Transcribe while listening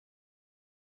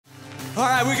All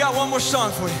right, we got one more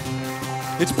song for you.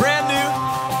 It's brand new.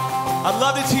 I'd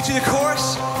love to teach you the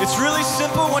chorus. It's really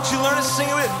simple. Once you learn it,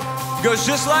 sing it with me. It goes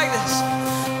just like this.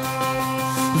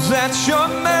 Let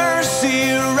your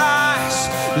mercy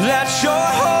rise. Let your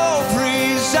hope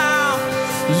resound.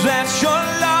 Let your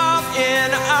love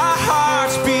in our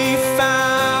hearts be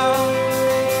found.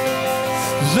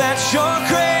 Let your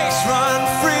grace run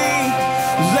free.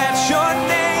 Let your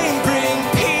name bring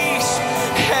peace.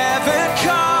 Heaven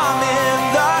come in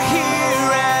the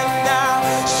here and now.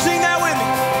 Sing that with me.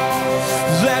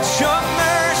 Let your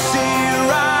mercy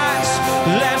rise.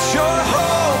 Let your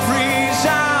hope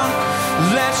resound.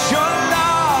 Let your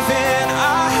love in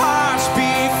our hearts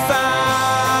be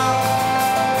found.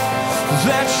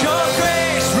 Let your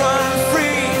grace run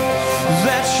free.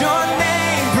 Let your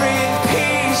name bring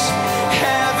peace.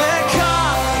 Heaven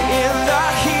come in the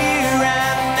here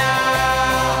and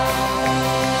now.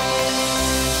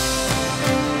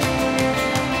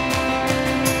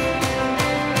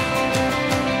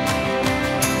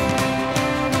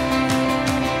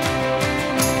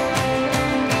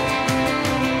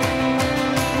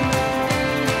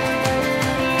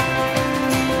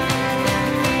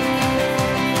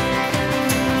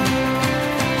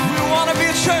 We want to be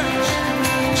a church.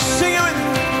 Sing it with me.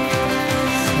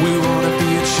 We want to be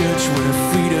a church where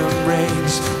freedom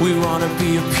reigns. We want to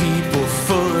be a people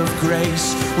full of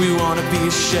grace. We want to be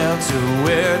a shelter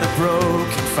where the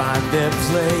broken find their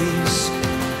place.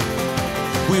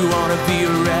 We want to be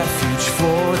a refuge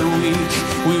for the weak.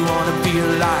 We want to be a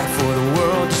light for the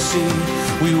world to see.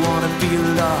 We want to be a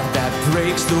love that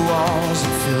breaks the walls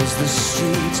and fills the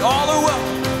streets. All are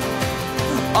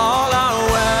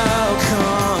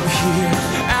welcome here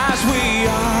as we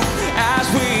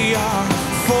are,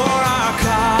 for our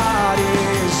God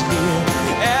is near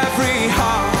every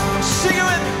heart. Sing it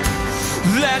with me.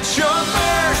 Let your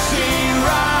mercy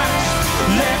rise.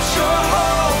 Let your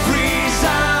hope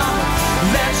resound.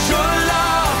 Let your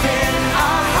love in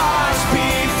our hearts be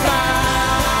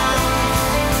found.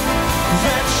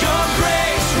 Let your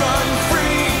grace run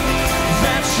free.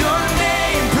 Let your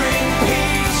name bring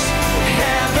peace.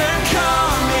 Heaven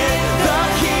come in the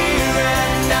here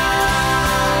and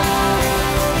now.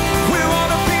 We want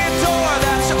to be a door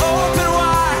that's open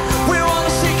wide. We want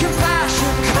to see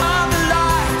compassion come to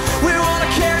life. We want to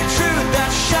carry truth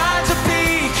that shines a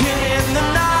beacon in the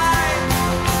night.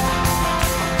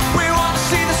 We want to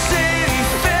see the city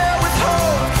filled with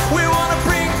hope. We want to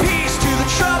bring peace to the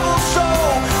troubled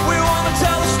soul. We want to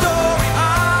tell the story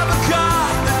of a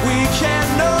God that we can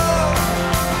know.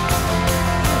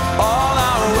 All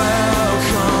are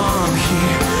welcome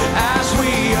here as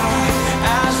we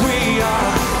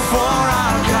are, for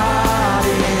our God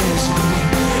is near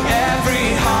every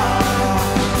heart.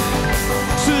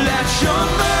 So let your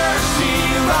mercy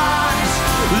rise.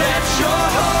 Let your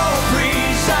hope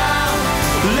resound.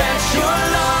 Let your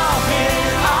love in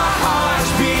our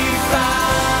hearts be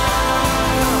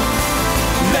found.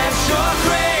 Let your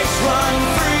grace run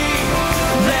free.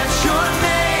 Let your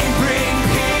name bring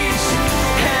peace.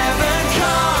 Heaven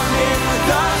come in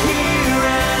the here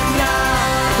and now.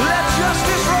 Let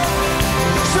justice roll.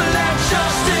 So let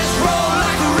justice roll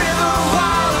like a river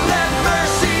wild. Let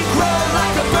mercy grow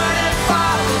like a burning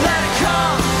fire. Let it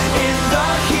come in the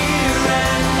here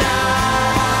and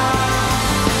now.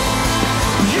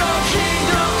 Your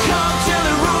kingdom come till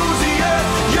it rules the earth.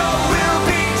 Your will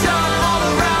be done all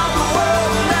around the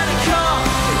world. Let it come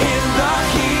in the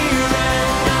here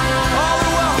and now.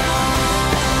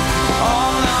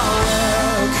 All are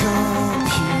welcome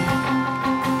here.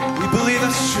 We believe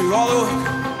that's true. All are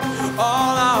welcome.